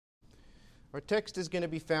Our text is going to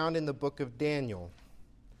be found in the book of Daniel.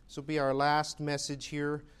 This will be our last message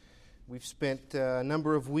here. We've spent a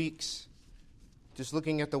number of weeks just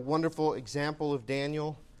looking at the wonderful example of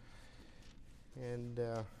Daniel. And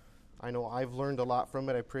I know I've learned a lot from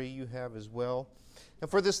it. I pray you have as well.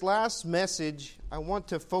 And for this last message, I want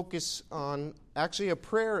to focus on actually a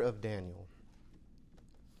prayer of Daniel.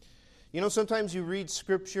 You know, sometimes you read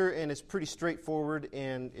Scripture and it's pretty straightforward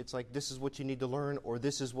and it's like, this is what you need to learn or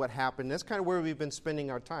this is what happened. That's kind of where we've been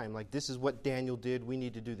spending our time. Like, this is what Daniel did. We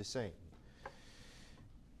need to do the same.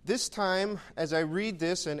 This time, as I read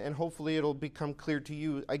this, and hopefully it'll become clear to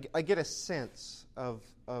you, I get a sense of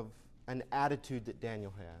an attitude that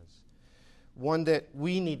Daniel has. One that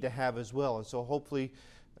we need to have as well. And so hopefully,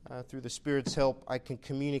 through the Spirit's help, I can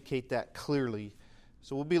communicate that clearly.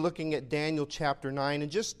 So we'll be looking at Daniel chapter 9. And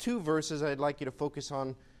just two verses I'd like you to focus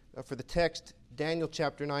on for the text. Daniel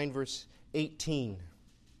chapter 9, verse 18.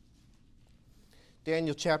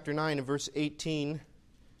 Daniel chapter 9 and verse 18.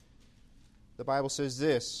 The Bible says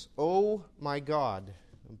this, "Oh my God."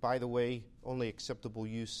 And by the way, only acceptable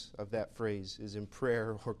use of that phrase is in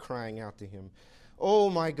prayer or crying out to Him. "Oh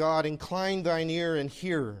my God, incline thine ear and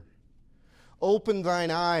hear. Open thine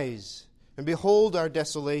eyes and behold our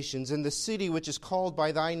desolations, and the city which is called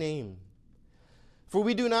by thy name. For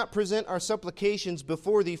we do not present our supplications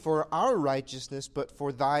before thee for our righteousness, but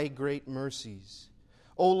for thy great mercies.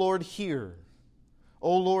 O Lord, hear.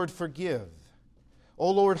 O Lord, forgive. O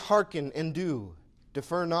Lord, hearken and do.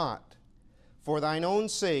 Defer not. For thine own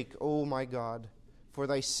sake, O my God, for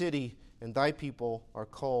thy city and thy people are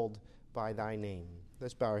called by thy name."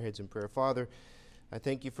 Let's bow our heads in prayer. Father, I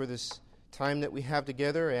thank you for this time that we have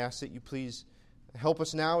together. I ask that you please help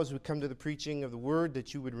us now as we come to the preaching of the Word,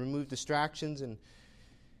 that you would remove distractions and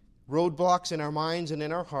roadblocks in our minds and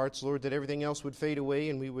in our hearts, Lord, that everything else would fade away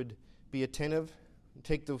and we would be attentive and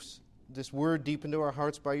take this Word deep into our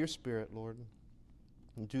hearts by your Spirit, Lord,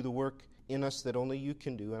 and do the work in us that only you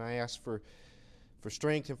can do. And I ask for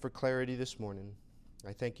strength and for clarity this morning.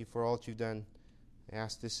 I thank you for all that you've done. I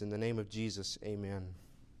ask this in the name of Jesus. Amen.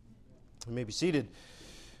 You may be seated.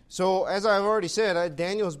 So, as I've already said,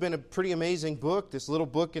 Daniel has been a pretty amazing book. This little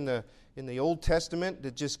book in the Old Testament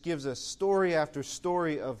that just gives us story after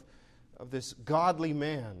story of this godly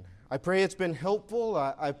man. I pray it's been helpful.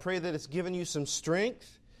 I pray that it's given you some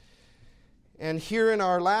strength. And here in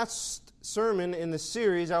our last sermon in the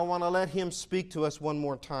series, I want to let him speak to us one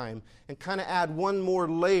more time and kind of add one more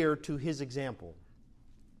layer to his example.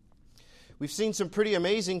 We've seen some pretty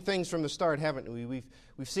amazing things from the start, haven't we?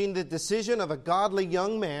 We've seen the decision of a godly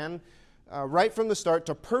young man right from the start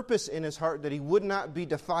to purpose in his heart that he would not be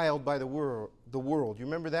defiled by the world. You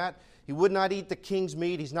remember that? He would not eat the king's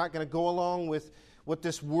meat. He's not going to go along with what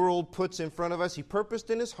this world puts in front of us. He purposed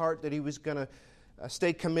in his heart that he was going to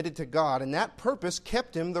stay committed to God, and that purpose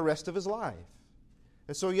kept him the rest of his life.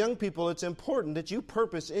 And so, young people, it's important that you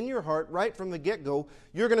purpose in your heart right from the get-go,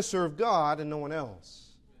 you're going to serve God and no one else.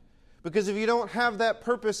 Because if you don't have that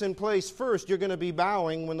purpose in place first, you're going to be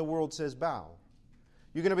bowing when the world says bow.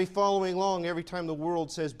 You're going to be following along every time the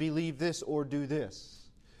world says believe this or do this.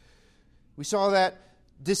 We saw that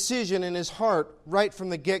decision in his heart right from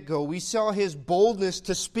the get-go. We saw his boldness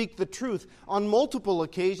to speak the truth on multiple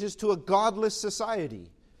occasions to a godless society.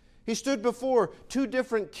 He stood before two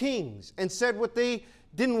different kings and said what they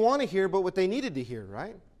didn't want to hear, but what they needed to hear,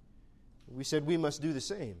 right? We said we must do the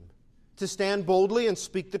same. To stand boldly and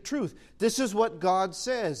speak the truth. This is what God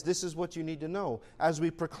says. This is what you need to know. As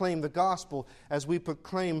we proclaim the gospel, as we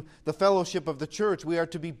proclaim the fellowship of the church, we are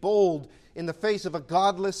to be bold in the face of a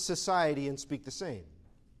godless society and speak the same.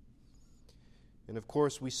 And of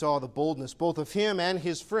course, we saw the boldness both of him and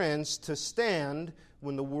his friends to stand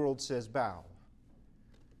when the world says bow.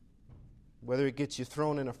 Whether it gets you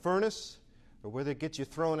thrown in a furnace or whether it gets you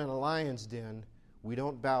thrown in a lion's den, we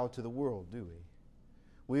don't bow to the world, do we?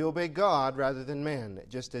 We obey God rather than man,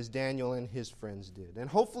 just as Daniel and his friends did. And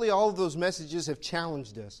hopefully all of those messages have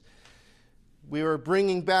challenged us. We are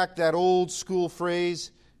bringing back that old school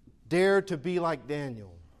phrase, dare to be like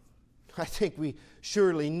Daniel. I think we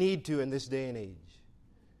surely need to in this day and age.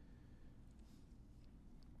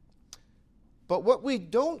 But what we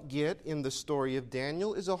don't get in the story of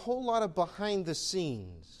Daniel is a whole lot of behind the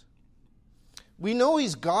scenes. We know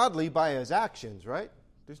he's godly by his actions, right?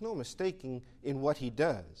 There's no mistaking in what he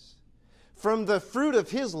does. From the fruit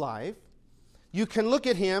of his life, you can look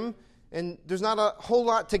at him and there's not a whole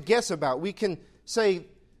lot to guess about. We can say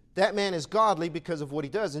that man is godly because of what he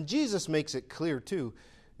does. And Jesus makes it clear too.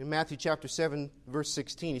 In Matthew chapter 7, verse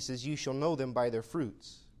 16, he says, "You shall know them by their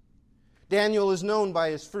fruits." Daniel is known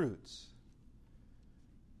by his fruits.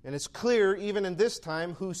 And it's clear, even in this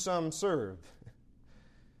time, who some serve.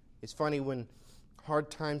 It's funny, when hard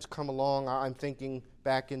times come along, I'm thinking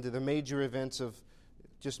back into the major events of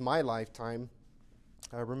just my lifetime.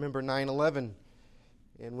 I remember 9/11,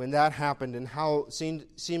 and when that happened, and how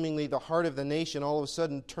seemingly the heart of the nation all of a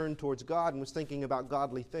sudden turned towards God and was thinking about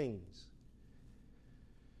godly things.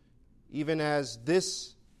 Even as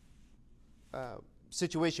this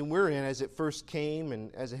situation we're in, as it first came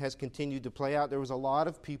and as it has continued to play out, there was a lot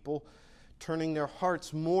of people turning their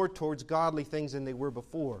hearts more towards godly things than they were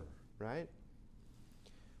before, right?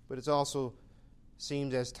 But it's also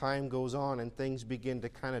seemed as time goes on and things begin to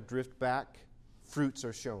kind of drift back, fruits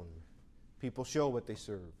are shown. People show what they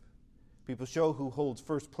serve. People show who holds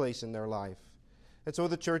first place in their life. And so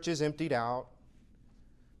the church is emptied out.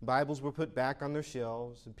 Bibles were put back on their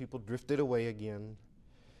shelves, and people drifted away again.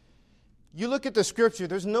 You look at the Scripture,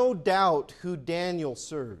 there's no doubt who Daniel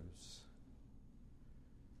serves.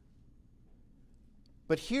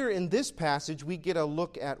 But here in this passage, we get a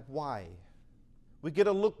look at why. We get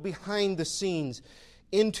a look behind the scenes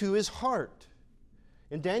into his heart.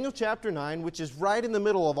 In Daniel chapter 9, which is right in the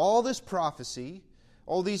middle of all this prophecy,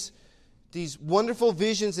 all these wonderful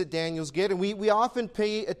visions that Daniel's get, and we often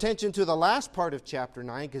pay attention to the last part of chapter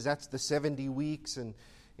 9 because that's the 70 weeks and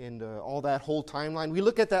all that whole timeline. We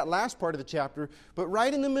look at that last part of the chapter, but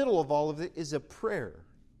right in the middle of all of it is a prayer.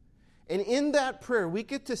 And in that prayer, we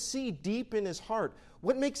get to see deep in his heart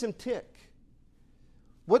what makes him tick.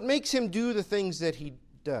 What makes him do the things that he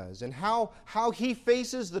does, and how he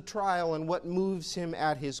faces the trial and what moves him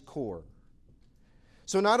at his core.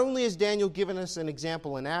 So not only has Daniel given us an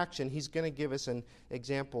example in action, he's going to give us an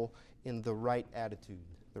example in the right attitude.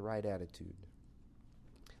 The right attitude.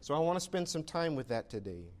 So I want to spend some time with that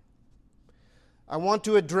today. I want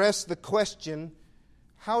to address the question,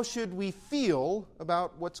 how should we feel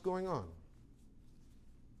about what's going on?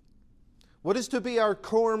 What is to be our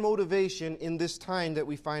core motivation in this time that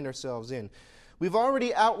we find ourselves in? We've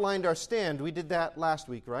already outlined our stand. We did that last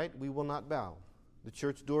week, right? We will not bow. The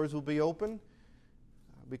church doors will be open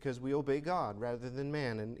because we obey God rather than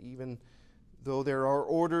man. And even though there are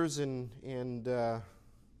orders and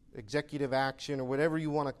executive action or whatever you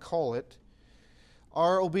want to call it,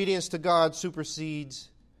 our obedience to God supersedes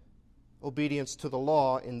obedience to the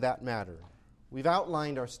law in that matter. We've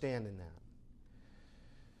outlined our stand in that.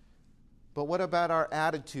 But what about our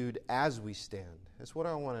attitude as we stand? That's what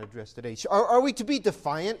I want to address today. Are we to be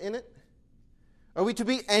defiant in it? Are we to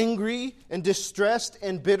be angry and distressed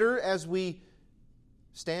and bitter as we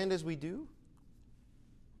stand as we do?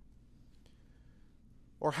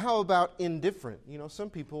 Or how about indifferent? You know, some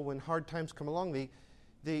people, when hard times come along,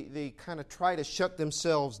 they kind of try to shut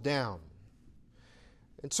themselves down.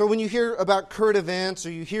 And so when you hear about current events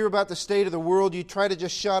or you hear about the state of the world, you try to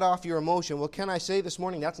just shut off your emotion. Well, can I say this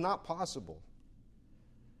morning, that's not possible.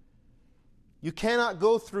 You cannot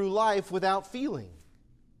go through life without feeling,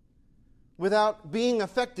 without being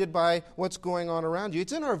affected by what's going on around you.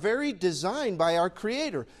 It's in our very design by our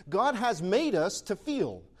Creator. God has made us to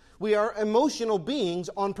feel. We are emotional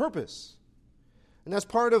beings on purpose. And that's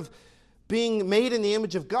part of being made in the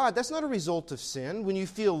image of God. That's not a result of sin. When you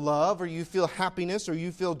feel love or you feel happiness or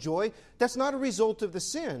you feel joy, that's not a result of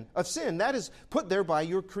sin. That is put there by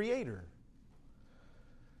your Creator.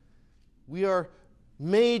 We are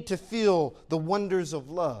made to feel the wonders of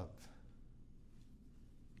love.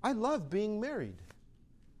 I love being married.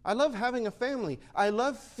 I love having a family. I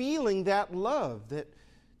love feeling that love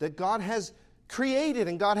that God has created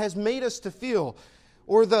and God has made us to feel.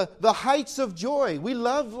 Or the heights of joy. We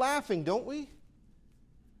love laughing, don't we?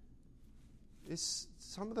 It's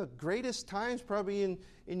some of the greatest times probably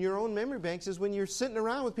in your own memory banks is when you're sitting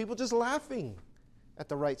around with people just laughing at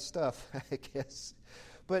the right stuff, I guess.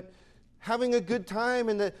 But having a good time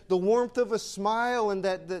and the warmth of a smile and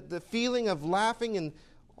the feeling of laughing and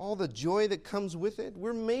all the joy that comes with it,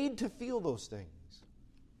 we're made to feel those things.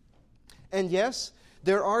 And yes,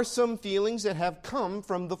 there are some feelings that have come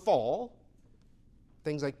from the fall.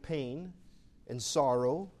 Things like pain and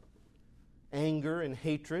sorrow, anger and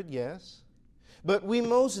hatred, yes. But we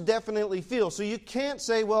most definitely feel. So you can't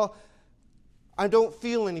say, well, I don't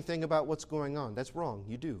feel anything about what's going on. That's wrong.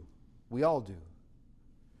 You do. We all do.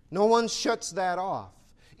 No one shuts that off.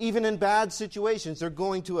 Even in bad situations, they're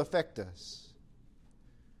going to affect us.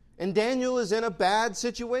 And Daniel is in a bad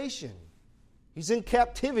situation. He's in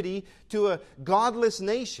captivity to a godless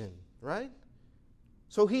nation, right?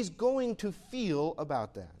 So he's going to feel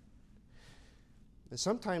about that. And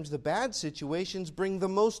sometimes the bad situations bring the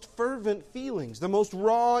most fervent feelings, the most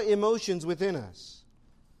raw emotions within us.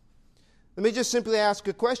 Let me just simply ask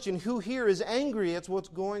a question. Who here is angry at what's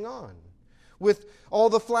going on? with all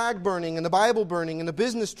the flag burning and the Bible burning and the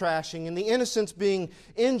business trashing and the innocents being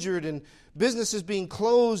injured and businesses being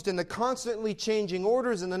closed and the constantly changing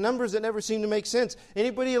orders and the numbers that never seem to make sense.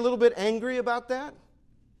 Anybody a little bit angry about that?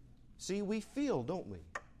 See, we feel, don't we?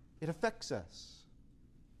 It affects us.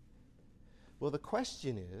 Well, the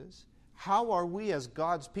question is, how are we as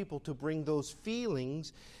God's people to bring those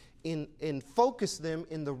feelings and focus them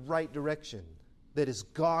in the right direction that is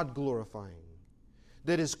God glorifying,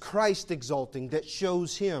 that is Christ exalting, that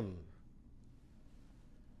shows Him?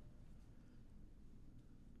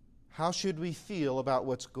 How should we feel about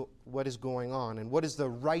what is going on? And what is the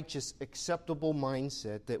righteous, acceptable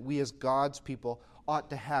mindset that we as God's people ought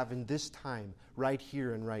to have in this time, right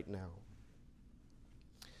here and right now?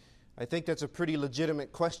 I think that's a pretty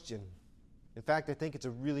legitimate question. In fact, I think it's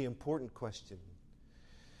a really important question.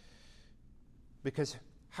 Because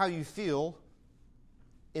how you feel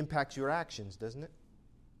impacts your actions, doesn't it?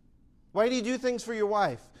 Why do you do things for your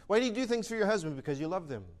wife? Why do you do things for your husband? Because you love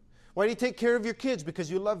them. Why do you take care of your kids? Because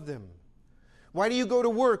you love them. Why do you go to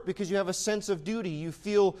work? Because you have a sense of duty. You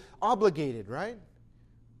feel obligated, right?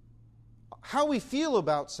 How we feel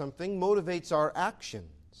about something motivates our actions.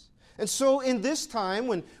 And so in this time,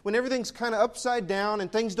 when everything's kind of upside down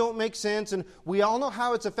and things don't make sense and we all know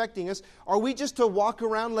how it's affecting us, are we just to walk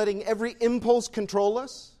around letting every impulse control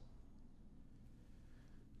us?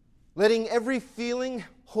 Letting every feeling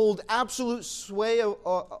hold absolute sway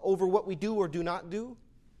over what we do or do not do?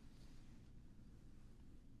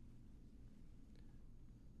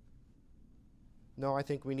 No, I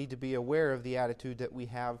think we need to be aware of the attitude that we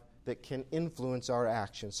have that can influence our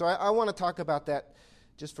actions. So I want to talk about that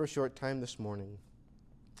just for a short time this morning.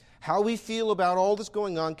 How we feel about all that's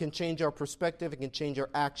going on can change our perspective. It can change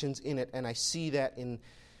our actions in it. And I see that in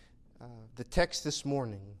the text this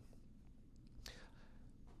morning.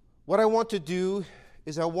 What I want to do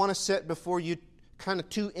is I want to set before you kind of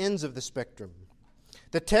two ends of the spectrum.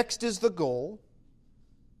 The text is the goal.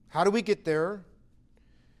 How do we get there?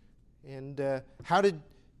 And how did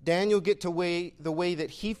Daniel get to the way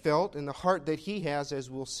that he felt and the heart that he has, as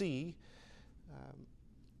we'll see,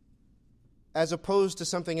 as opposed to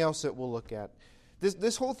something else that we'll look at.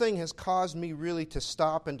 This whole thing has caused me really to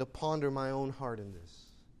stop and to ponder my own heart in this.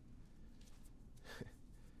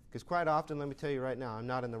 Because quite often, let me tell you right now, I'm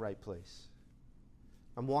not in the right place.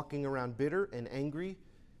 I'm walking around bitter and angry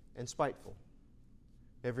and spiteful.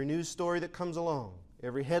 Every news story that comes along,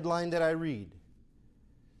 every headline that I read,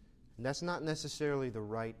 and that's not necessarily the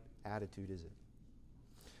right attitude, is it?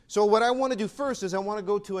 So what I want to do first is I want to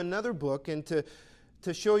go to another book and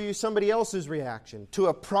to show you somebody else's reaction to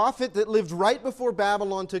a prophet that lived right before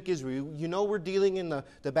Babylon took Israel. You know we're dealing in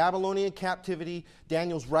the Babylonian captivity.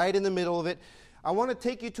 Daniel's right in the middle of it. I want to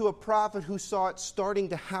take you to a prophet who saw it starting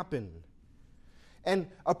to happen. And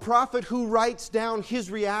a prophet who writes down his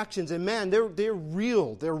reactions. And man, they're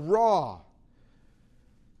real. They're raw.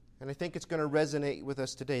 And I think it's going to resonate with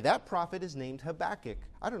us today. That prophet is named Habakkuk.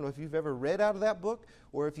 I don't know if you've ever read out of that book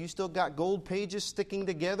or if you still got gold pages sticking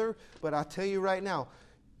together, but I'll tell you right now,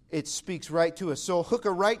 it speaks right to us. So hook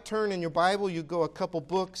a right turn in your Bible. You go a couple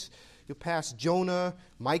books. You'll pass Jonah,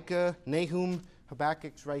 Micah, Nahum.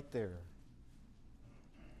 Habakkuk's right there.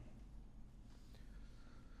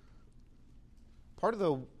 Part of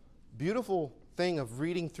the beautiful thing of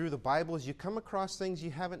reading through the Bible is you come across things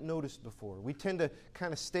you haven't noticed before. We tend to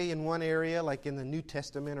kind of stay in one area, like in the New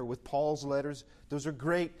Testament or with Paul's letters. Those are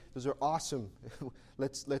great. Those are awesome.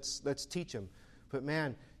 Let's teach them. But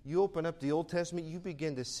man, you open up the Old Testament, you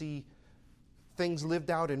begin to see things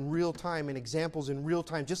lived out in real time and examples in real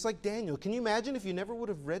time, just like Daniel. Can you imagine if you never would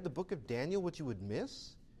have read the book of Daniel, what you would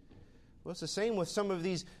miss? Well, it's the same with some of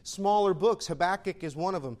these smaller books. Habakkuk is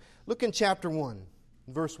one of them. Look in chapter 1.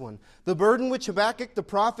 Verse 1, the burden which Habakkuk the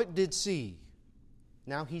prophet did see.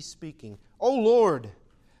 Now he's speaking. O Lord,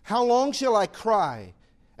 how long shall I cry,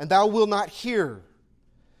 and thou wilt not hear?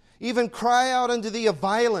 Even cry out unto thee of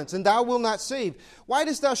violence, and thou wilt not save. Why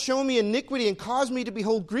dost thou show me iniquity, and cause me to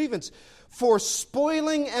behold grievance? For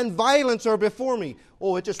spoiling and violence are before me.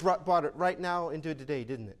 Oh, it just brought it right now into today,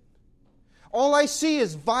 didn't it? All I see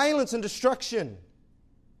is violence and destruction.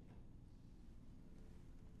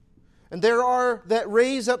 And there are that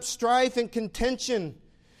raise up strife and contention.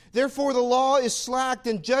 Therefore the law is slacked,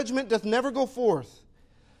 and judgment doth never go forth.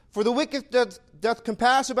 For the wicked doth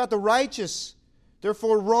compass about the righteous.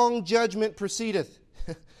 Therefore wrong judgment proceedeth.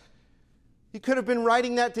 He could have been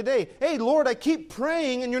writing that today. Hey, Lord, I keep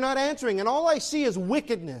praying and you're not answering. And all I see is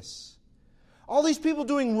wickedness. All these people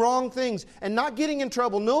doing wrong things and not getting in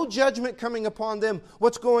trouble. No judgment coming upon them.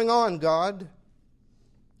 What's going on, God?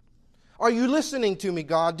 Are you listening to me,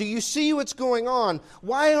 God? Do you see what's going on?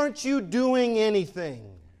 Why aren't you doing anything?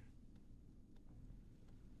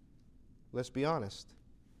 Let's be honest.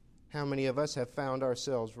 How many of us have found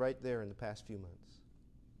ourselves right there in the past few months?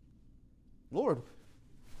 Lord,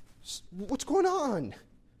 what's going on?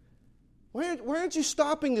 Why aren't you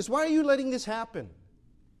stopping this? Why are you letting this happen?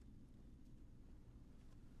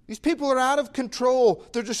 These people are out of control.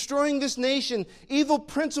 They're destroying this nation. Evil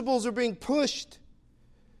principles are being pushed.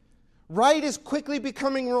 Right is quickly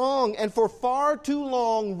becoming wrong, and for far too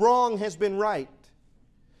long, wrong has been right.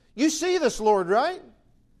 You see this, Lord, right?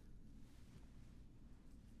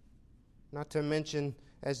 Not to mention,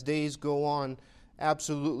 as days go on,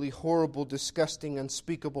 absolutely horrible, disgusting,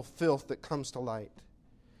 unspeakable filth that comes to light.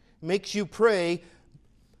 Makes you pray,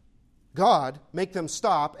 God, make them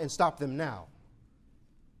stop and stop them now.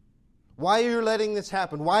 Why are you letting this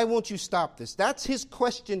happen? Why won't you stop this? That's his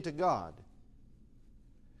question to God.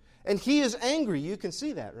 And he is angry. You can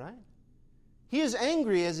see that, right? He is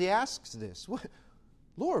angry as he asks this.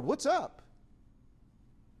 Lord, what's up?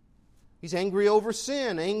 He's angry over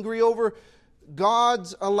sin, angry over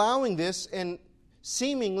God's allowing this and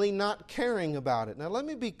seemingly not caring about it. Now let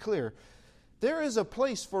me be clear. There is a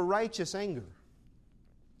place for righteous anger.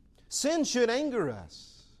 Sin should anger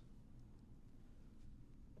us.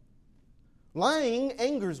 Lying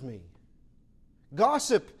angers me.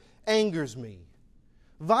 Gossip angers me.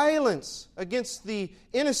 Violence against the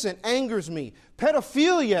innocent angers me.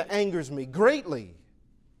 Pedophilia angers me greatly.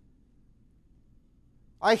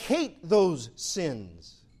 I hate those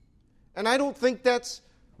sins. And I don't think that's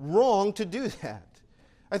wrong to do that.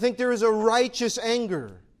 I think there is a righteous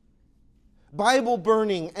anger. Bible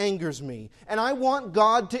burning angers me. And I want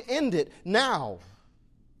God to end it now.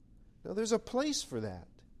 Now there's a place for that.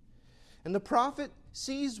 And the prophet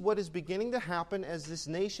sees what is beginning to happen as this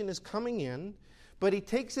nation is coming in, but he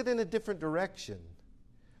takes it in a different direction.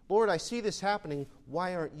 Lord, I see this happening.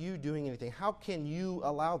 Why aren't you doing anything? How can you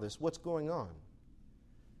allow this? What's going on?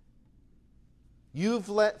 You've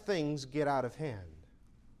let things get out of hand.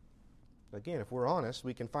 Again, if we're honest,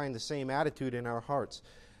 we can find the same attitude in our hearts.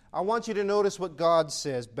 I want you to notice what God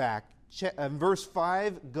says back. In verse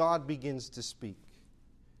 5, God begins to speak.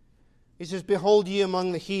 He says, Behold ye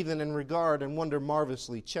among the heathen and regard and wonder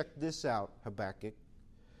marvelously. Check this out, Habakkuk.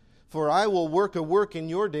 For I will work a work in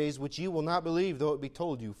your days which ye will not believe, though it be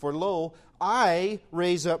told you. For lo, I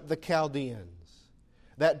raise up the Chaldeans,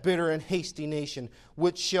 that bitter and hasty nation,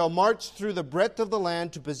 which shall march through the breadth of the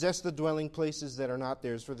land to possess the dwelling places that are not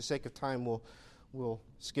theirs. For the sake of time, we'll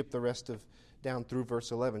skip the rest of down through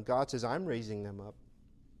verse 11. God says, I'm raising them up.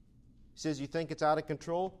 He says, you think it's out of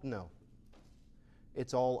control? No.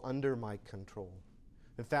 It's all under my control.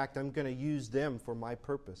 In fact, I'm going to use them for my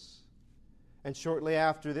purpose. And shortly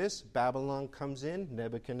after this, Babylon comes in,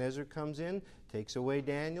 Nebuchadnezzar comes in, takes away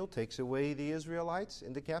Daniel, takes away the Israelites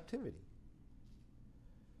into captivity.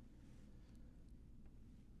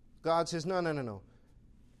 God says, no.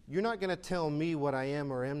 You're not going to tell me what I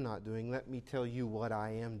am or am not doing. Let me tell you what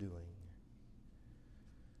I am doing.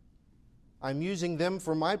 I'm using them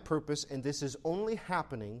for my purpose, and this is only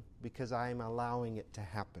happening because I am allowing it to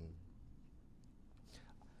happen.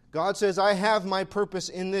 God says, I have my purpose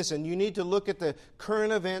in this, and you need to look at the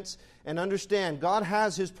current events and understand God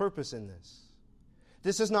has His purpose in this.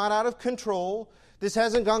 This is not out of control. This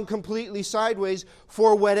hasn't gone completely sideways.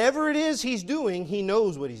 For whatever it is He's doing, He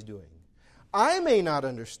knows what He's doing. I may not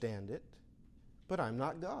understand it, but I'm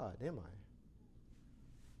not God, am I?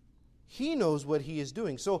 He knows what He is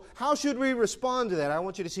doing. So how should we respond to that? I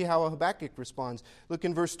want you to see how Habakkuk responds. Look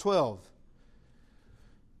in verse 12.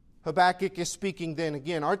 Habakkuk is speaking then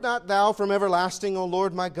again. Art not thou from everlasting, O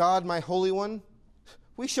Lord, my God, my Holy One?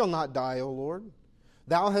 We shall not die, O Lord.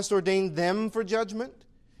 Thou hast ordained them for judgment,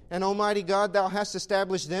 and Almighty God, Thou hast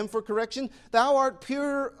established them for correction. Thou art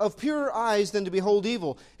pure of purer eyes than to behold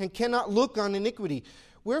evil, and cannot look on iniquity.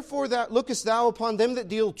 Wherefore lookest thou upon them that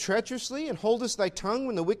deal treacherously, and holdest thy tongue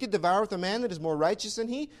when the wicked devoureth a man that is more righteous than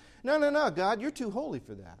he? No, God, you're too holy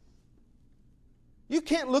for that. You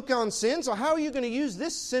can't look on sin, so how are you going to use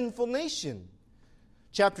this sinful nation?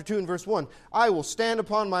 Chapter 2 and verse 1. I will stand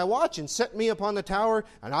upon my watch and set me upon the tower,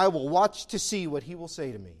 and I will watch to see what He will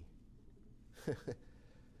say to me.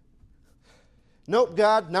 Nope,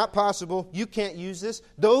 God, not possible. You can't use this.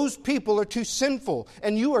 Those people are too sinful,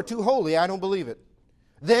 and you are too holy. I don't believe it.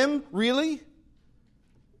 Them? Really?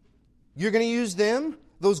 You're going to use them?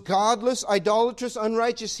 Those godless, idolatrous,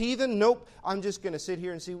 unrighteous heathen? Nope. I'm just going to sit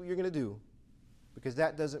here and see what you're going to do. Because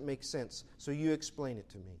that doesn't make sense. So you explain it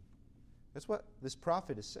to me. That's what this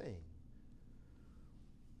prophet is saying.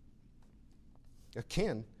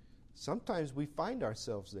 Again, sometimes we find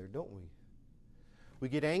ourselves there, don't we? We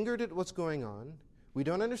get angered at what's going on. We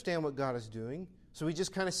don't understand what God is doing. So we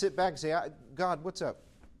just kind of sit back and say, God, what's up?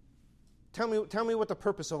 Tell me what the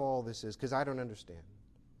purpose of all this is, because I don't understand.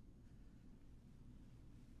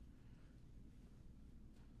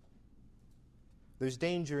 There's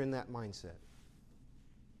danger in that mindset.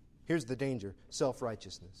 Here's the danger: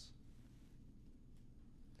 self-righteousness.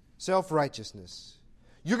 Self-righteousness.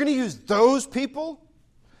 You're going to use those people?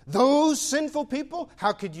 Those sinful people?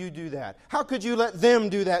 How could you do that? How could you let them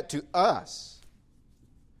do that to us?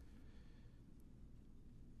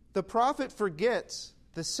 The prophet forgets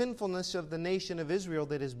the sinfulness of the nation of Israel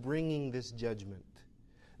that is bringing this judgment.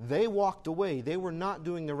 They walked away. They were not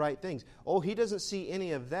doing the right things. Oh, he doesn't see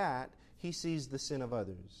any of that. He sees the sin of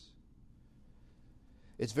others.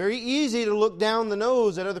 It's very easy to look down the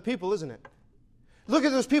nose at other people, isn't it? Look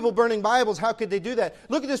at those people burning Bibles. How could they do that?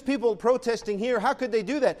 Look at those people protesting here. How could they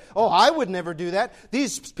do that? Oh, I would never do that.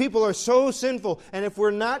 These people are so sinful. And if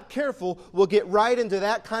we're not careful, we'll get right into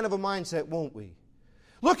that kind of a mindset, won't we?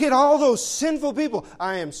 Look at all those sinful people.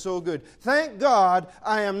 I am so good. Thank God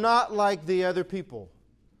I am not like the other people.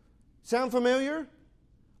 Sound familiar?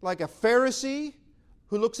 Like a Pharisee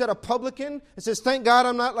who looks at a publican and says, thank God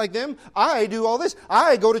I'm not like them. I do all this.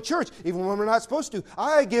 I go to church even when we're not supposed to.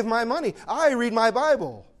 I give my money. I read my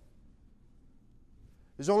Bible.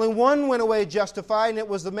 There's only one went away justified, and it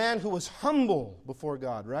was the man who was humble before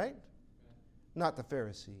God, right? Not the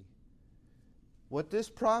Pharisee. What this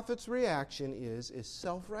prophet's reaction is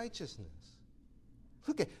self-righteousness.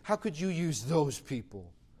 Look at, how could you use those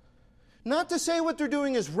people? Not to say what they're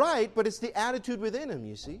doing is right, but it's the attitude within them,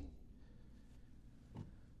 you see.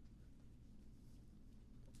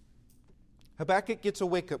 Habakkuk gets a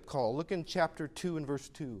wake-up call. Look in chapter 2 and verse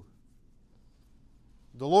 2.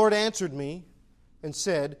 The Lord answered me and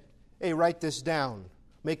said, hey, write this down.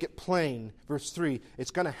 Make it plain. Verse 3,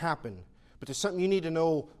 it's going to happen. But there's something you need to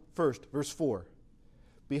know first. Verse 4.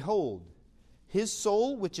 Behold, his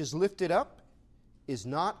soul which is lifted up is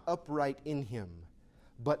not upright in him,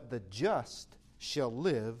 but the just shall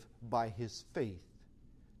live by his faith.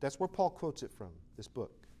 That's where Paul quotes it from, this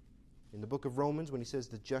book. In the book of Romans, when he says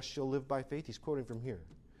the just shall live by faith, he's quoting from here.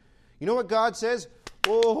 You know what God says?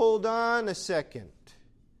 Oh, hold on a second.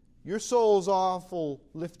 Your soul's awful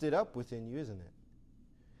lifted up within you, isn't it?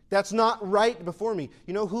 That's not right before me.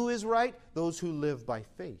 You know who is right? Those who live by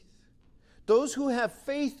faith. Those who have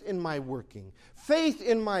faith in my working, faith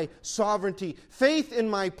in my sovereignty, faith in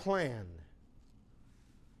my plan.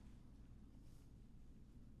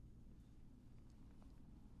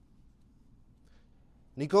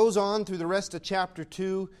 And he goes on through the rest of chapter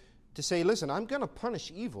 2 to say, listen, I'm going to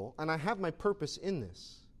punish evil, and I have my purpose in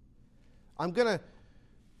this.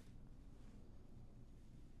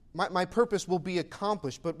 My purpose will be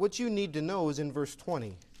accomplished. But what you need to know is in verse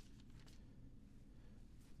 20.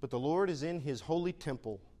 But the Lord is in his holy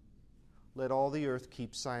temple. Let all the earth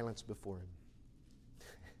keep silence before him.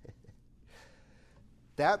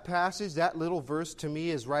 That passage, that little verse to me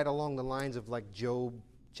is right along the lines of like Job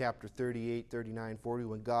chapter 38, 39, 40,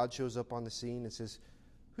 when God shows up on the scene and says,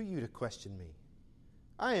 who are you to question me?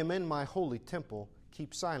 I am in my holy temple.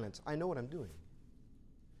 Keep silence. I know what I'm doing.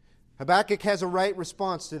 Habakkuk has a right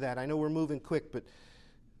response to that. I know we're moving quick, but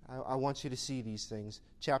I want you to see these things.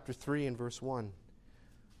 Chapter 3 and verse 1.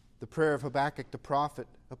 The prayer of Habakkuk the prophet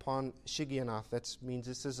upon Shigionoth. That means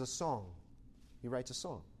this is a song. He writes a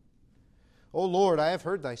song. O Lord, I have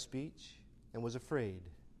heard thy speech and was afraid.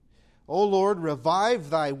 O Lord, revive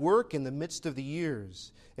thy work in the midst of the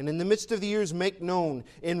years. And in the midst of the years make known.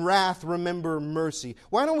 In wrath remember mercy.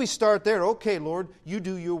 Why don't we start there? Okay, Lord, you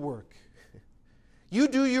do your work. You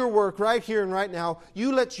do your work right here and right now.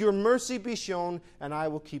 You let your mercy be shown, and I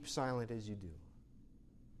will keep silent as you do.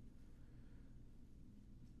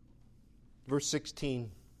 Verse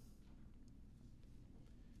 16.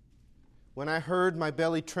 When I heard, my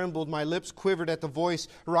belly trembled, my lips quivered at the voice,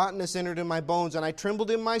 rottenness entered in my bones, and I trembled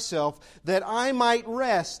in myself, that I might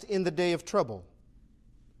rest in the day of trouble.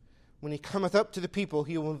 When he cometh up to the people,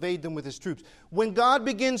 he will invade them with his troops. When God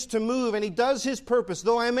begins to move and he does his purpose,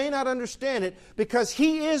 though I may not understand it, because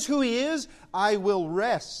he is who he is, I will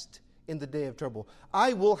rest in the day of trouble.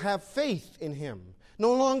 I will have faith in him.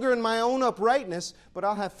 No longer in my own uprightness, but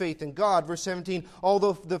I'll have faith in God. Verse 17,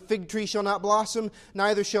 although the fig tree shall not blossom,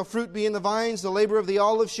 neither shall fruit be in the vines, the labor of the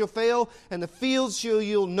olive shall fail, and the fields shall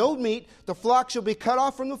yield no meat, the flock shall be cut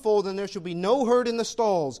off from the fold, and there shall be no herd in the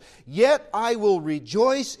stalls. Yet I will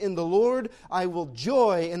rejoice in the Lord, I will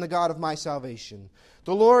joy in the God of my salvation.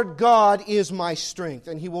 The Lord God is my strength,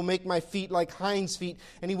 and he will make my feet like hinds' feet,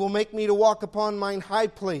 and he will make me to walk upon mine high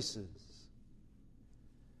places.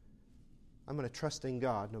 I'm going to trust in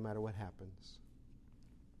God no matter what happens.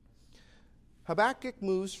 Habakkuk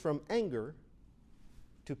moves from anger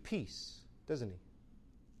to peace, doesn't he?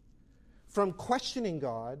 From questioning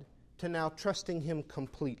God to now trusting Him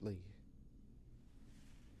completely.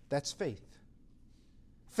 That's faith.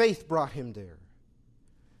 Faith brought him there.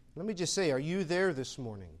 Let me just say, are you there this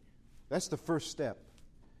morning? That's the first step.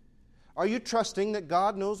 Are you trusting that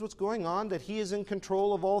God knows what's going on, that He is in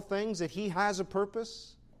control of all things, that He has a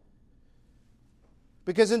purpose?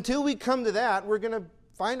 Because until we come to that, we're going to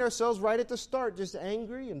find ourselves right at the start, just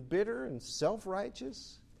angry and bitter and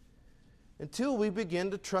self-righteous. Until we begin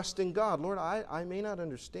to trust in God. Lord, I may not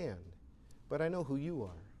understand, but I know who You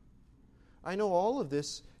are. I know all of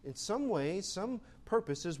this in some way, some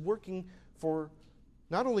purpose is working for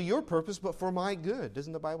not only Your purpose, but for my good.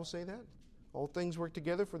 Doesn't the Bible say that? All things work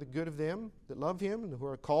together for the good of them that love Him and who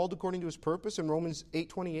are called according to His purpose in Romans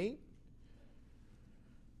 8:28.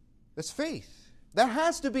 That's faith. That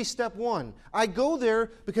has to be step one. I go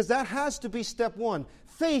there because that has to be step one.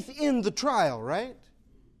 Faith in the trial, right?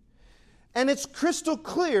 And it's crystal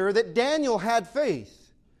clear that Daniel had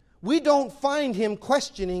faith. We don't find him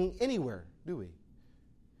questioning anywhere, do we?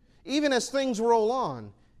 Even as things roll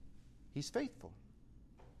on, he's faithful.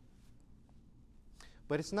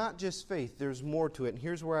 But it's not just faith. There's more to it. And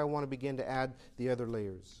here's where I want to begin to add the other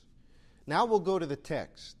layers. Now we'll go to the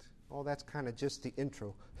text. Oh, that's kind of just the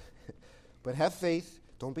intro. But have faith.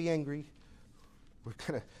 Don't be angry. We're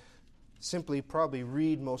going to simply probably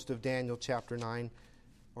read most of Daniel chapter 9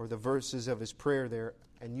 or the verses of his prayer there,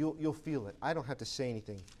 and you'll feel it. I don't have to say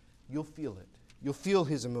anything. You'll feel it. You'll feel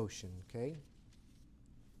his emotion, okay?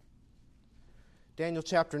 Daniel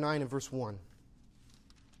chapter 9 and verse 1.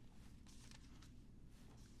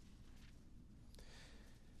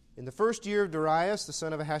 In the first year of Darius, the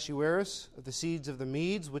son of Ahasuerus, of the seeds of the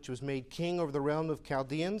Medes, which was made king over the realm of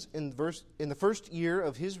Chaldeans, in the first year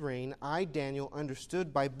of his reign, I, Daniel,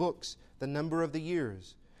 understood by books the number of the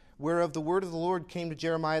years, whereof the word of the Lord came to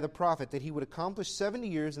Jeremiah the prophet, that he would accomplish 70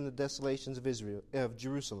 years in the desolations of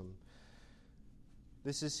Jerusalem.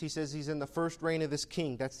 He says he's in the first reign of this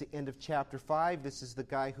king. That's the end of chapter 5. This is the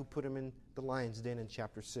guy who put him in the lion's den in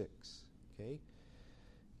chapter 6. Okay?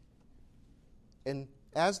 And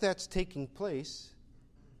as that's taking place,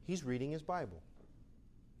 he's reading his Bible.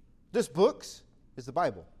 This book is the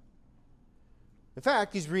Bible. In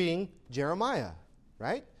fact, he's reading Jeremiah,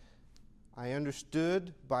 right? I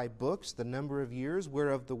understood by books the number of years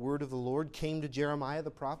whereof the word of the Lord came to Jeremiah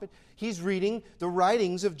the prophet. He's reading the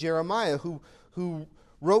writings of Jeremiah, who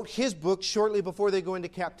wrote his book shortly before they go into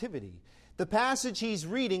captivity. The passage he's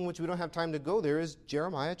reading, which we don't have time to go there, is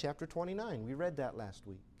Jeremiah chapter 29. We read that last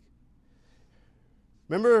week.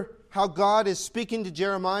 Remember how God is speaking to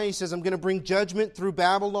Jeremiah? He says, I'm going to bring judgment through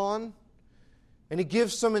Babylon. And he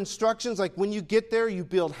gives some instructions, like when you get there, you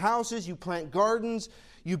build houses, you plant gardens,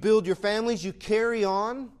 you build your families, you carry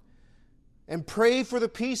on and pray for the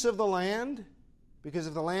peace of the land, because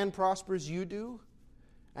if the land prospers, you do.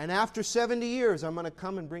 And after 70 years, I'm going to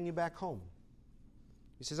come and bring you back home.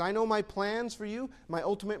 He says, I know my plans for you, my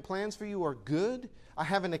ultimate plans for you are good. I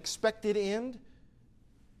have an expected end.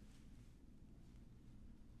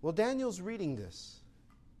 Well, Daniel's reading this,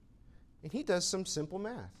 and he does some simple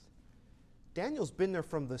math. Daniel's been there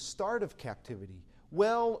from the start of captivity,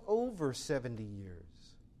 well over 70 years.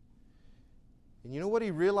 And you know what he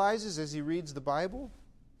realizes as he reads the Bible?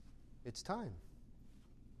 It's time.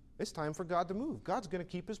 It's time for God to move. God's going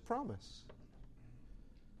to keep His promise.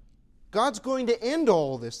 God's going to end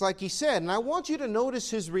all this, like He said. And I want you to notice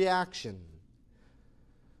his reaction.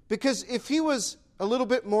 Because if he was a little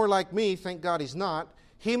bit more like me, thank God he's not,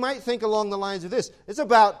 he might think along the lines of this: it's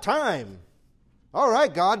about time. All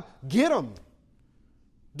right, God, get them.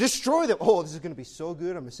 Destroy them. Oh, this is going to be so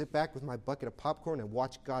good. I'm going to sit back with my bucket of popcorn and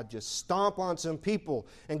watch God just stomp on some people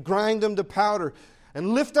and grind them to powder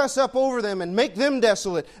and lift us up over them and make them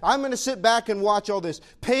desolate. I'm going to sit back and watch all this.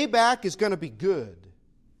 Payback is going to be good.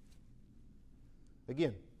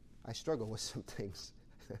 Again, I struggle with some things.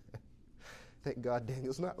 Thank God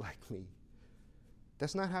Daniel's not like me.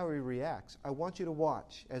 That's not how he reacts. I want you to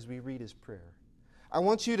watch as we read his prayer. I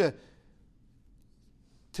want you to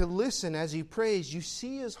listen as he prays. You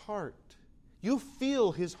see his heart. You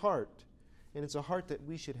feel his heart. And it's a heart that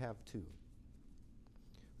we should have too.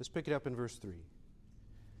 Let's pick it up in verse 3.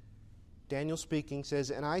 Daniel speaking says,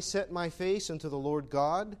 And I set my face unto the Lord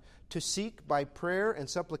God to seek by prayer and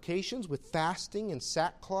supplications with fasting and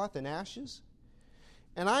sackcloth and ashes.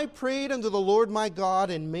 And I prayed unto the Lord my God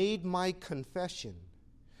and made my confession.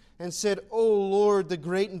 And said, O Lord, the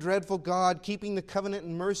great and dreadful God, keeping the covenant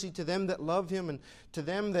and mercy to them that love Him and to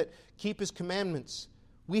them that keep His commandments,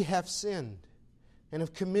 we have sinned and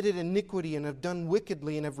have committed iniquity and have done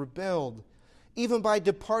wickedly and have rebelled. even by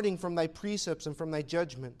departing from thy precepts and from thy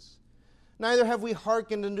judgments. Neither have we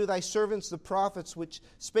hearkened unto thy servants the prophets, which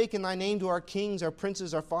spake in thy name to our kings, our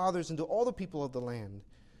princes, our fathers, and to all the people of the land.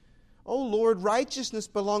 O Lord, righteousness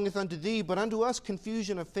belongeth unto thee, but unto us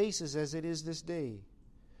confusion of faces, as it is this day.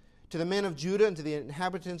 To the men of Judah, and to the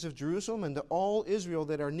inhabitants of Jerusalem, and to all Israel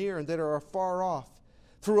that are near and that are afar off,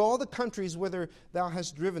 through all the countries whither thou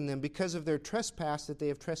hast driven them, because of their trespass that they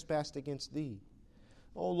have trespassed against thee.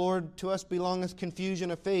 O Lord, to us belongeth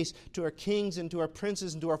confusion of face, to our kings and to our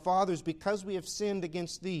princes and to our fathers, because we have sinned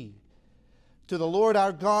against thee. To the Lord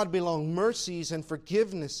our God belong mercies and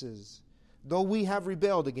forgivenesses, though we have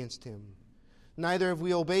rebelled against him. Neither have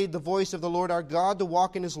we obeyed the voice of the Lord our God to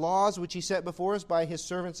walk in his laws, which he set before us by his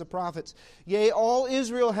servants the prophets. Yea, all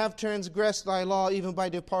Israel have transgressed thy law, even by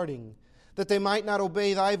departing, that they might not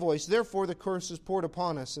obey thy voice. Therefore the curse is poured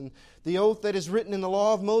upon us, and the oath that is written in the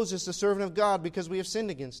law of Moses, the servant of God, because we have sinned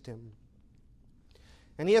against him.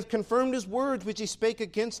 And he hath confirmed his words which he spake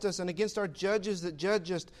against us and against our judges that judge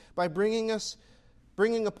us, by bringing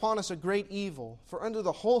upon us a great evil. For unto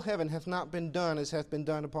the whole heaven hath not been done as hath been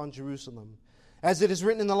done upon Jerusalem. As it is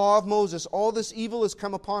written in the law of Moses, all this evil is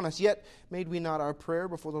come upon us. Yet made we not our prayer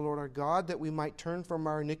before the Lord our God, that we might turn from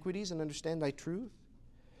our iniquities and understand thy truth?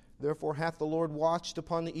 Therefore hath the Lord watched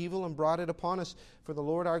upon the evil and brought it upon us. For the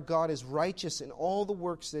Lord our God is righteous in all the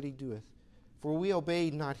works that he doeth. For we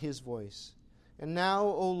obeyed not his voice. And now,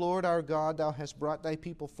 O Lord our God, thou hast brought thy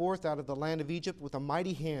people forth out of the land of Egypt with a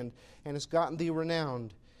mighty hand, and hast gotten thee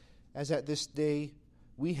renowned, as at this day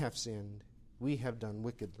we have sinned, we have done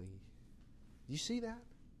wickedly. You see that?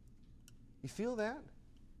 You feel that?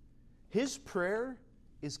 His prayer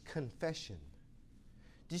is confession.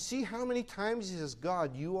 Do you see how many times he says,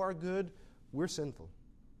 God, you are good, we're sinful.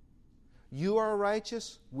 You are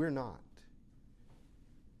righteous, we're not.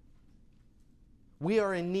 We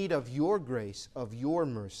are in need of your grace, of your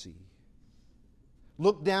mercy.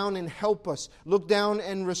 Look down and help us. Look down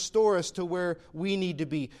and restore us to where we need to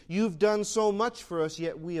be. You've done so much for us,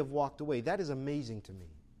 yet we have walked away. That is amazing to me.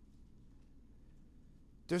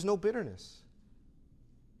 There's no bitterness.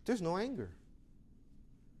 There's no anger.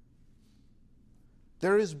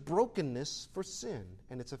 There is brokenness for sin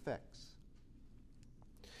and its effects.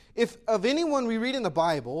 If of anyone we read in the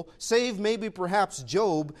Bible, save maybe perhaps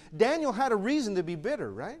Job, Daniel had a reason to be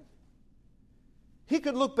bitter, right? He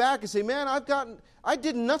could look back and say, man, I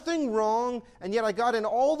did nothing wrong, and yet I got in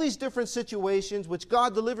all these different situations which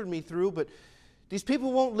God delivered me through, but these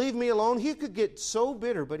people won't leave me alone. He could get so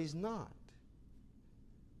bitter, but he's not.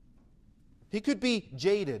 He could be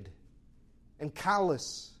jaded and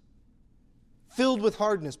callous, filled with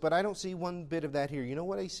hardness, but I don't see one bit of that here. You know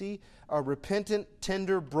what I see? A repentant,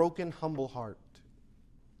 tender, broken, humble heart.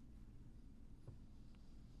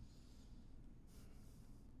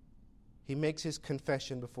 He makes his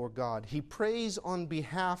confession before God. He prays on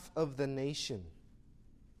behalf of the nation.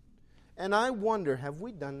 And I wonder, have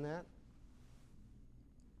we done that?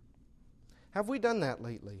 Have we done that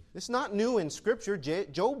lately? It's not new in Scripture.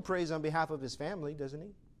 Job prays on behalf of his family, doesn't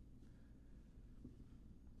he?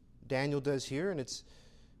 Daniel does here, and it's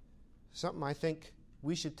something I think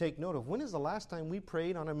we should take note of. When is the last time we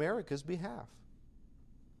prayed on America's behalf?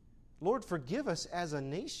 Lord, forgive us as a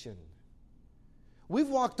nation. We've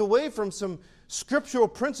walked away from some scriptural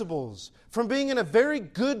principles, from being in a very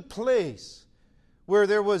good place where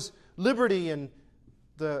there was liberty and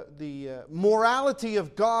the morality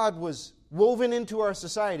of God was woven into our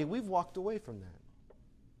society. We've walked away from that.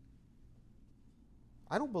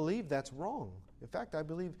 I don't believe that's wrong. In fact, I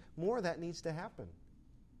believe more of that needs to happen.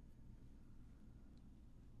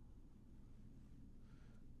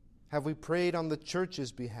 Have we prayed on the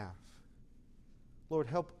church's behalf? Lord,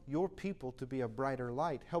 help your people to be a brighter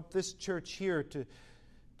light. Help this church here to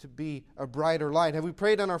be a brighter light. Have we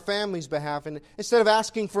prayed on our family's behalf? And instead of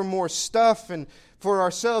asking for more stuff and for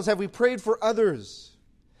ourselves, have we prayed for others?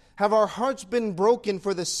 Have our hearts been broken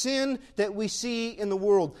for the sin that we see in the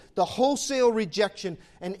world? The wholesale rejection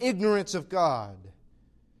and ignorance of God.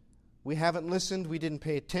 We haven't listened. We didn't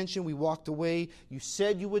pay attention. We walked away. You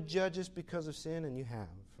said you would judge us because of sin, and you have.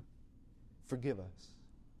 Forgive us.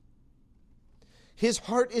 His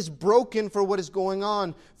heart is broken for what is going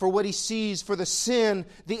on, for what he sees, for the sin,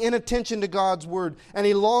 the inattention to God's word. And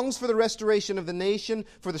he longs for the restoration of the nation,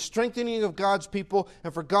 for the strengthening of God's people,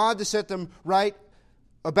 and for God to set them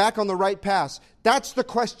back on the right path. That's the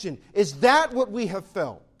question. Is that what we have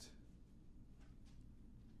felt?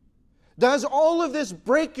 Does all of this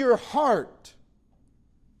break your heart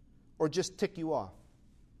or just tick you off?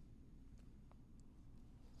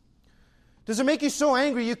 Does it make you so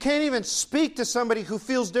angry you can't even speak to somebody who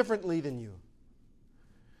feels differently than you?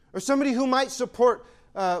 Or somebody who might support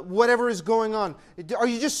whatever is going on? Are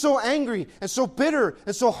you just so angry and so bitter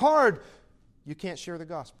and so hard? You can't share the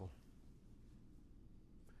gospel.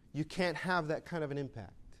 You can't have that kind of an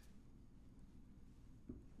impact.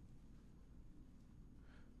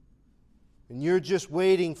 And you're just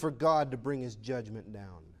waiting for God to bring His judgment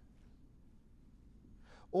down.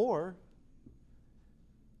 Or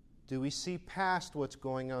do we see past what's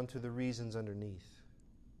going on to the reasons underneath?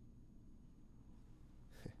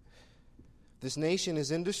 This nation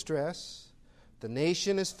is in distress. The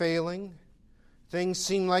nation is failing. Things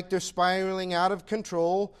seem like they're spiraling out of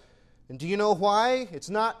control. And do you know why? It's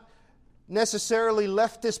not necessarily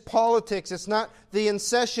leftist politics. It's not the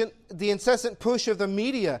incessant push of the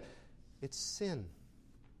media. It's sin.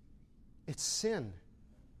 It's sin.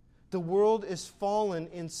 The world is fallen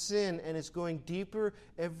in sin, and it's going deeper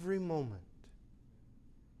every moment.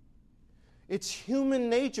 It's human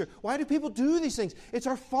nature. Why do people do these things? It's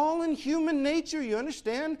our fallen human nature, you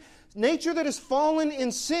understand? Nature that is fallen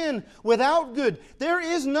in sin without good. There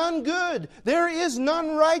is none good. There is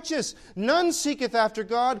none righteous. None seeketh after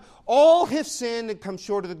God. All have sinned and come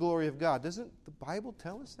short of the glory of God. Doesn't the Bible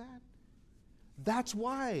tell us that? That's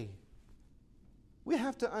why. We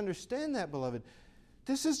have to understand that, beloved.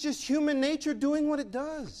 This is just human nature doing what it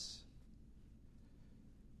does.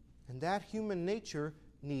 And that human nature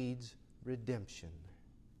needs redemption.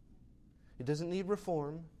 It doesn't need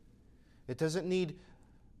reform. It doesn't need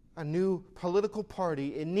a new political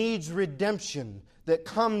party. It needs redemption that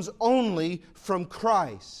comes only from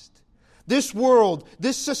Christ. This world,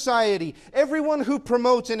 this society, everyone who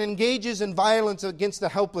promotes and engages in violence against the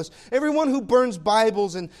helpless, everyone who burns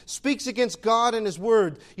Bibles and speaks against God and His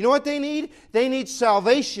Word, you know what they need? They need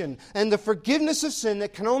salvation and the forgiveness of sin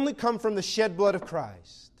that can only come from the shed blood of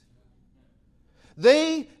Christ.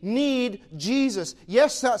 They need Jesus.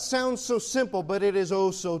 Yes, that sounds so simple, but it is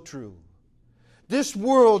oh so true. This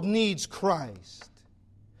world needs Christ.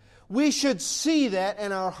 We should see that,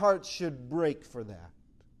 and our hearts should break for that.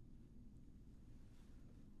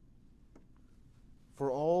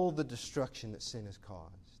 For all the destruction that sin has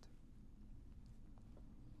caused.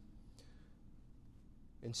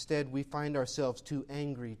 Instead, we find ourselves too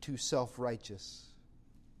angry, too self-righteous.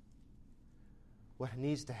 What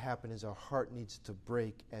needs to happen is our heart needs to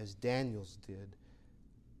break as Daniel's did,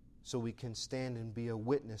 so we can stand and be a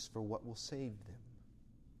witness for what will save them.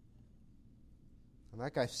 And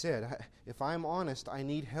like I said, if I'm honest, I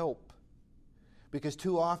need help. Because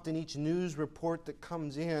too often each news report that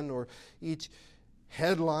comes in or each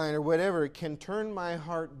headline or whatever can turn my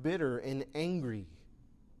heart bitter and angry.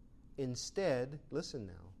 Instead, listen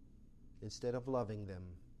now, instead of loving them.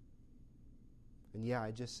 And yeah,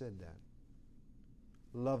 I just said that.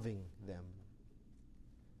 Loving them.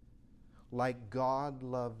 Like God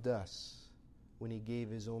loved us when He gave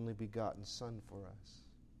His only begotten Son for us.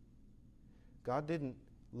 God didn't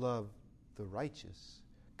love the righteous.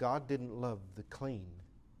 God didn't love the clean.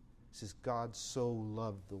 It says God so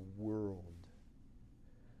loved the world.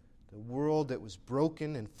 The world that was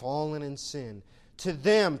broken and fallen in sin. To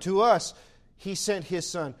them, to us, He sent His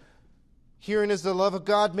Son. Herein is the love of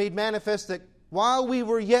God made manifest, that while we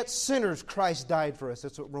were yet sinners, Christ died for us.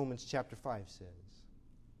 That's what Romans chapter 5 says.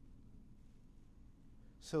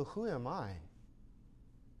 So who am I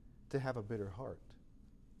to have a bitter heart?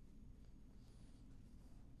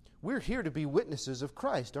 We're here to be witnesses of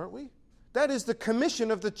Christ, aren't we? That is the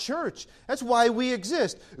commission of the church. That's why we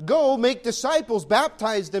exist. Go, make disciples,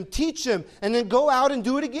 baptize them, teach them, and then go out and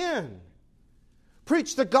do it again.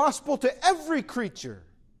 Preach the gospel to every creature.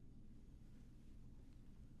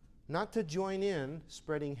 Not to join in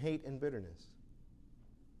spreading hate and bitterness.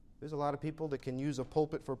 There's a lot of people that can use a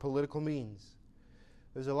pulpit for political means.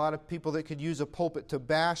 There's a lot of people that could use a pulpit to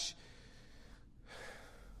bash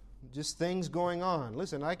just things going on.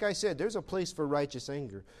 Listen, like I said, there's a place for righteous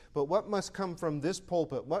anger. But what must come from this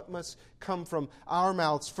pulpit, what must come from our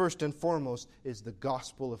mouths first and foremost, is the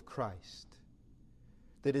gospel of Christ.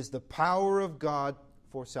 That is the power of God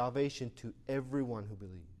for salvation to everyone who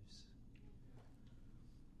believes.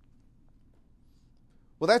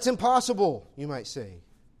 Well, that's impossible, you might say.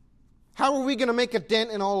 How are we going to make a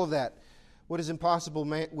dent in all of that? What is impossible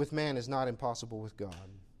with man is not impossible with God.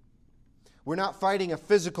 We're not fighting a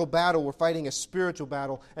physical battle, we're fighting a spiritual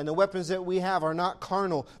battle. And the weapons that we have are not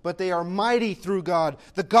carnal, but they are mighty through God.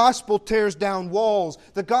 The gospel tears down walls.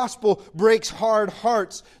 The gospel breaks hard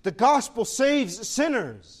hearts. The gospel saves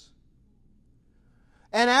sinners.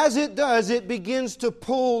 And as it does, it begins to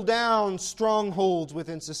pull down strongholds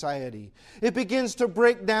within society. It begins to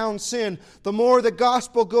break down sin. The more the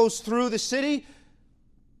gospel goes through the city,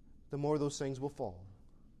 the more those things will fall.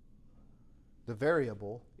 The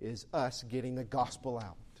variable is us getting the gospel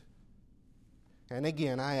out. And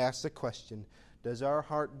again, I ask the question, does our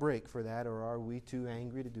heart break for that, or are we too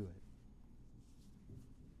angry to do it?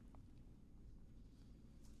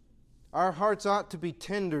 Our hearts ought to be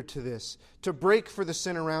tender to this, to break for the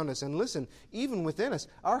sin around us. And listen, even within us,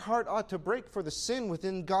 our heart ought to break for the sin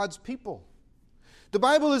within God's people. The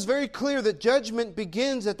Bible is very clear that judgment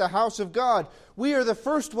begins at the house of God. We are the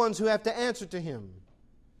first ones who have to answer to Him.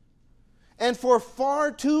 And for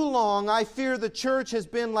far too long, I fear the church has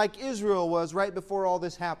been like Israel was right before all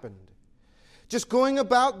this happened. Just going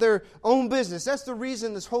about their own business. That's the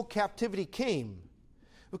reason this whole captivity came.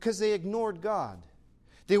 Because they ignored God.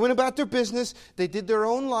 They went about their business. They did their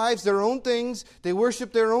own lives, their own things. They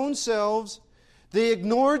worshiped their own selves. They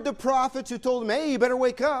ignored the prophets who told them, hey, you better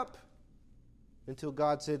wake up. Until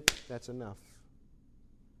God said, that's enough.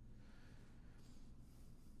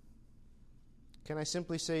 Can I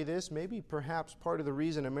simply say this? Maybe perhaps part of the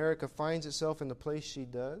reason America finds itself in the place she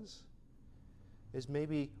does is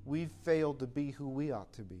maybe we've failed to be who we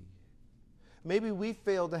ought to be. Maybe we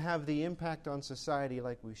failed to have the impact on society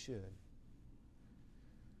like we should.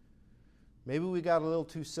 Maybe we got a little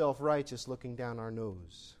too self-righteous looking down our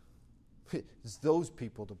nose. It's those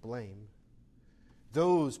people to blame.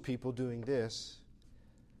 Those people doing this.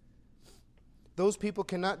 Those people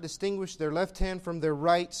cannot distinguish their left hand from their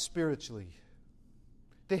right spiritually.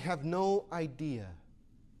 They have no idea.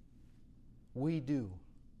 We do.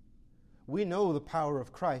 We know the power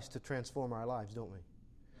of Christ to transform our lives, don't we?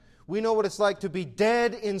 We know what it's like to be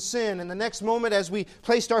dead in sin, and the next moment as we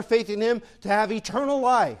placed our faith in Him, to have eternal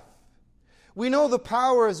life. We know the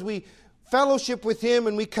power as we fellowship with Him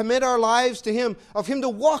and we commit our lives to Him, of Him to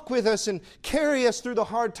walk with us and carry us through the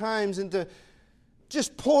hard times and to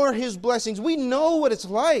just pour His blessings. We know what it's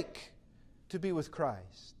like to be with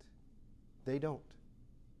Christ. They don't.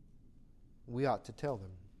 We ought to tell them.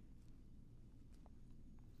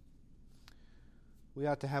 We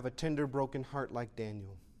ought to have a tender, broken heart like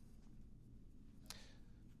Daniel.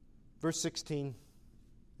 Verse 16,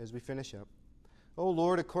 as we finish up. O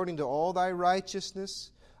Lord, according to all Thy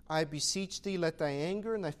righteousness, I beseech Thee, let Thy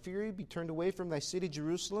anger and Thy fury be turned away from Thy city,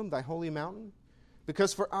 Jerusalem, Thy holy mountain.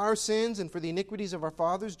 Because for our sins and for the iniquities of our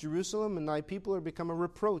fathers, Jerusalem and Thy people are become a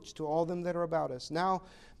reproach to all them that are about us. Now,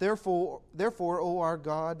 therefore, O our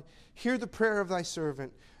God, hear the prayer of Thy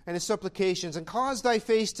servant and his supplications, and cause Thy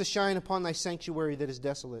face to shine upon Thy sanctuary that is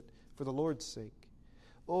desolate, for the Lord's sake.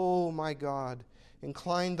 O my God,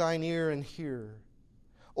 incline Thine ear and hear.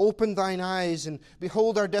 Open Thine eyes and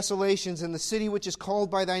behold our desolations in the city which is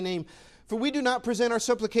called by Thy name. For we do not present our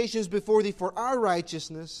supplications before Thee for our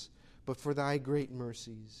righteousness, but for Thy great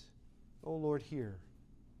mercies. O Lord, hear.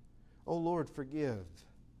 O Lord, forgive.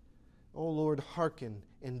 O Lord, hearken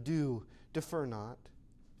and do, defer not,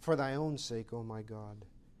 for Thy own sake, O my God,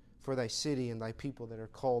 for Thy city and Thy people that are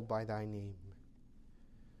called by Thy name.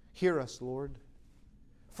 Hear us, Lord.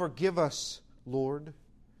 Forgive us, Lord.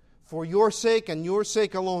 For Your sake and Your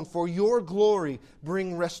sake alone, for Your glory,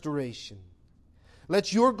 bring restoration.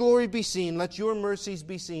 Let Your glory be seen. Let Your mercies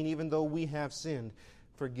be seen, even though we have sinned.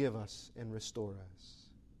 Forgive us and restore us.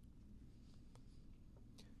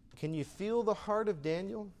 Can you feel the heart of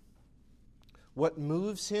Daniel? What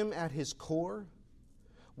moves him at his core?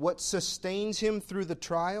 What sustains him through the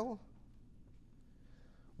trial?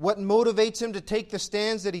 What motivates him to take the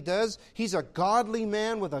stands that he does? He's a godly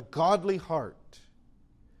man with a godly heart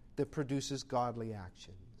that produces godly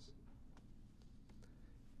actions.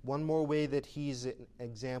 One more way that he's an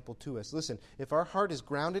example to us. Listen, if our heart is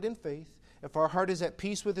grounded in faith, if our heart is at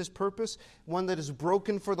peace with His purpose, one that is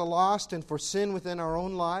broken for the lost and for sin within our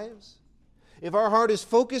own lives, if our heart is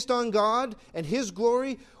focused on God and His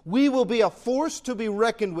glory, we will be a force to be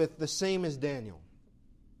reckoned with, the same as Daniel.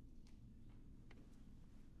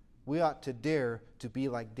 We ought to dare to be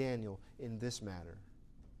like Daniel in this matter.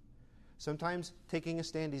 Sometimes taking a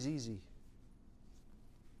stand is easy.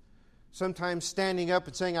 Sometimes standing up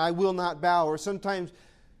and saying, I will not bow, or sometimes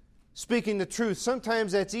speaking the truth.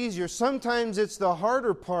 Sometimes that's easier. Sometimes it's the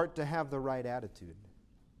harder part to have the right attitude.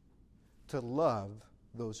 To love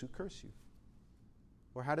those who curse you.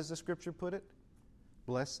 Or how does the Scripture put it?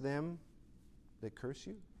 Bless them that curse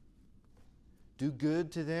you. Do good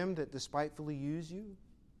to them that despitefully use you.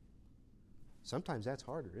 Sometimes that's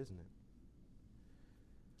harder, isn't it?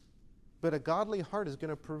 But a godly heart is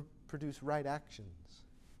going to produce right actions.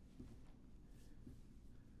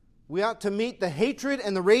 We ought to meet the hatred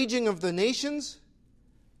and the raging of the nations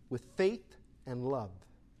with faith and love.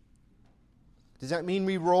 Does that mean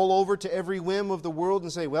we roll over to every whim of the world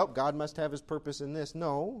and say, well, God must have His purpose in this?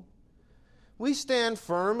 No. We stand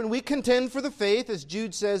firm and we contend for the faith, as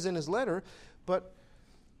Jude says in his letter, but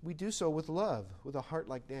we do so with love, with a heart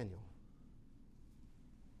like Daniel.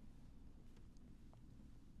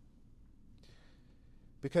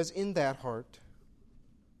 Because in that heart,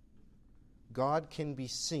 God can be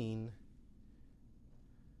seen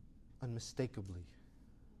unmistakably.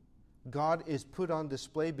 God is put on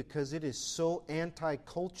display because it is so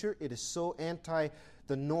anti-culture, it is so anti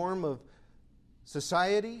the norm of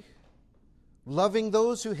society, loving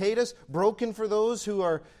those who hate us, broken for those who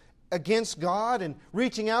are against God, and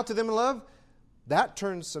reaching out to them in love. That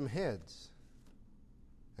turns some heads,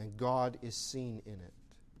 and God is seen in it.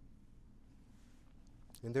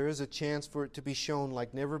 And there is a chance for it to be shown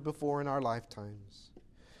like never before in our lifetimes.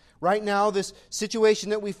 Right now, this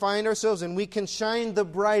situation that we find ourselves in, we can shine the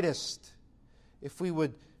brightest if we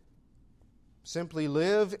would simply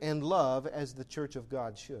live and love as the church of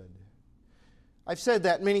God should. I've said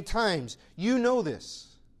that many times. You know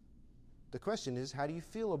this. The question is, how do you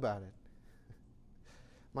feel about it?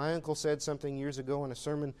 My uncle said something years ago in a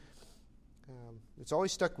sermon. It's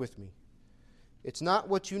always stuck with me. It's not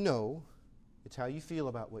what you know, it's how you feel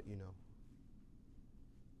about what you know.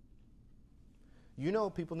 You know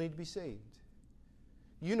people need to be saved.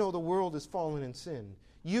 You know the world is fallen in sin.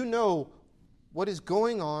 You know what is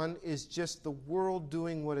going on is just the world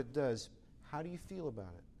doing what it does. How do you feel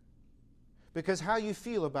about it? Because how you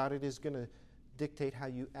feel about it is going to dictate how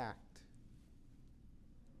you act.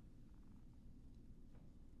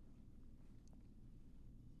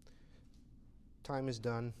 Time is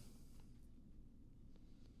done.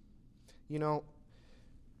 You know,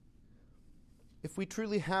 if we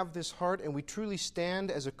truly have this heart and we truly stand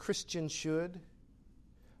as a Christian should,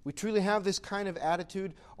 we truly have this kind of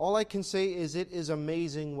attitude, all I can say is it is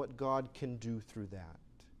amazing what God can do through that.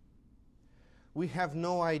 We have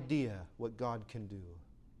no idea what God can do.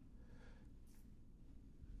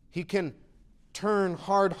 He can turn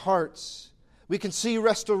hard hearts. We can see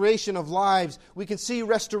restoration of lives. We can see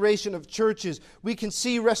restoration of churches. We can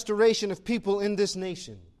see restoration of people in this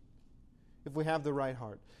nation if we have the right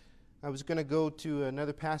heart. I was going to go to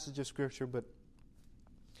another passage of Scripture, but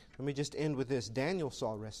let me just end with this. Daniel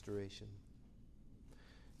saw restoration.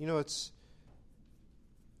 You know, it's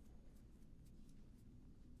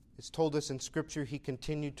told us in Scripture he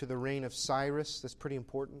continued to the reign of Cyrus. That's pretty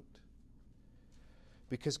important.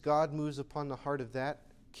 Because God moves upon the heart of that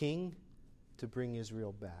king to bring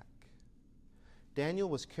Israel back. Daniel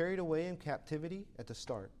was carried away in captivity at the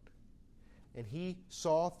start. And he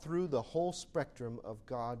saw through the whole spectrum of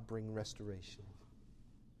God bring restoration.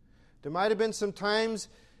 There might have been some times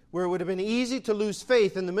where it would have been easy to lose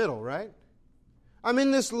faith in the middle, right? I'm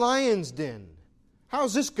in this lion's den.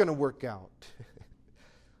 How's this going to work out?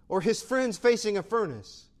 Or his friends facing a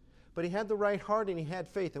furnace. But he had the right heart and he had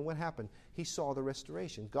faith. And what happened? He saw the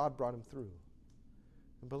restoration. God brought him through.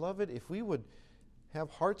 And beloved, if we would have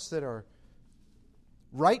hearts that are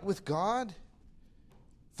right with God,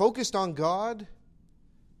 focused on God,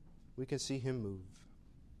 we can see Him move.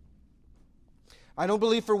 I don't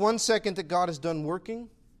believe for one second that God is done working.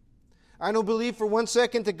 I don't believe for one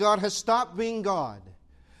second that God has stopped being God.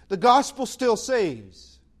 The gospel still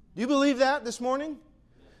saves. Do you believe that this morning?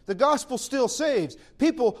 The gospel still saves.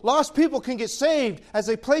 Lost people can get saved as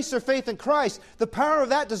they place their faith in Christ. The power of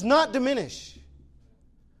that does not diminish.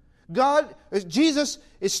 Jesus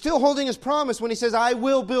is still holding His promise when He says, I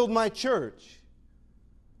will build my church.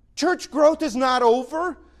 Church growth is not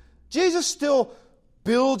over. Jesus still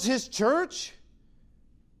builds His church.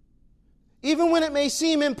 Even when it may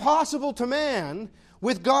seem impossible to man,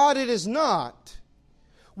 with God it is not.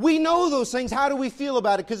 We know those things. How do we feel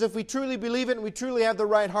about it? Because if we truly believe it and we truly have the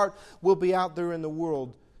right heart, we'll be out there in the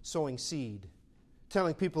world sowing seed,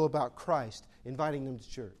 telling people about Christ, inviting them to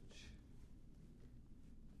church.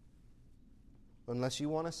 Unless you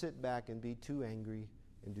want to sit back and be too angry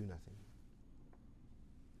and do nothing.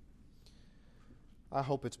 I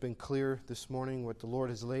hope it's been clear this morning what the Lord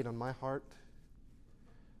has laid on my heart.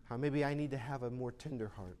 How maybe I need to have a more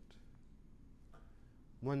tender heart.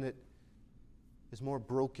 One that is more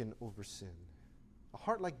broken over sin. A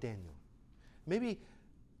heart like Daniel. Maybe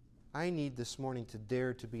I need this morning to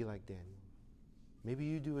dare to be like Daniel. Maybe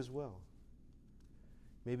you do as well.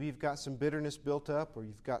 Maybe you've got some bitterness built up, or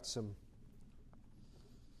you've got some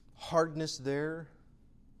hardness there.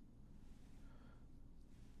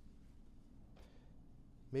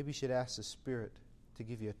 Maybe you should ask the Spirit to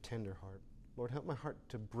give you a tender heart. Lord, help my heart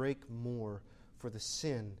to break more for the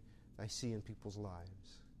sin I see in people's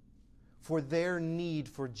lives, for their need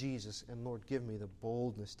for Jesus, and Lord, give me the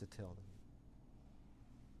boldness to tell them.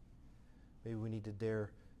 Maybe we need to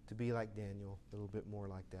dare to be like Daniel, a little bit more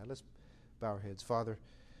like that. Let's bow our heads. Father,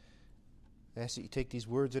 I ask that you take these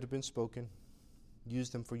words that have been spoken. Use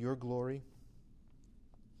them for your glory.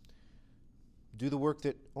 Do the work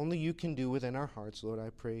that only you can do within our hearts, Lord. I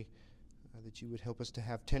pray that you would help us to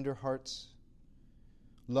have tender hearts,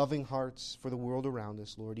 loving hearts for the world around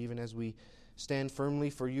us, Lord. Even as we stand firmly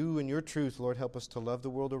for you and your truth, Lord, help us to love the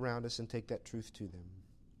world around us and take that truth to them.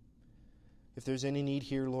 If there's any need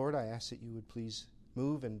here, Lord, I ask that you would please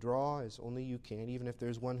move and draw as only you can. Even if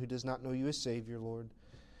there's one who does not know you as Savior, Lord,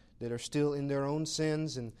 that are still in their own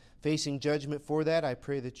sins and facing judgment for that, I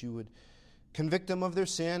pray that you would convict them of their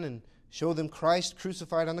sin and show them Christ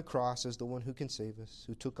crucified on the cross as the one who can save us,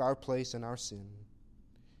 who took our place and our sin.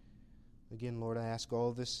 Again, Lord, I ask all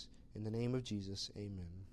of this in the name of Jesus. Amen.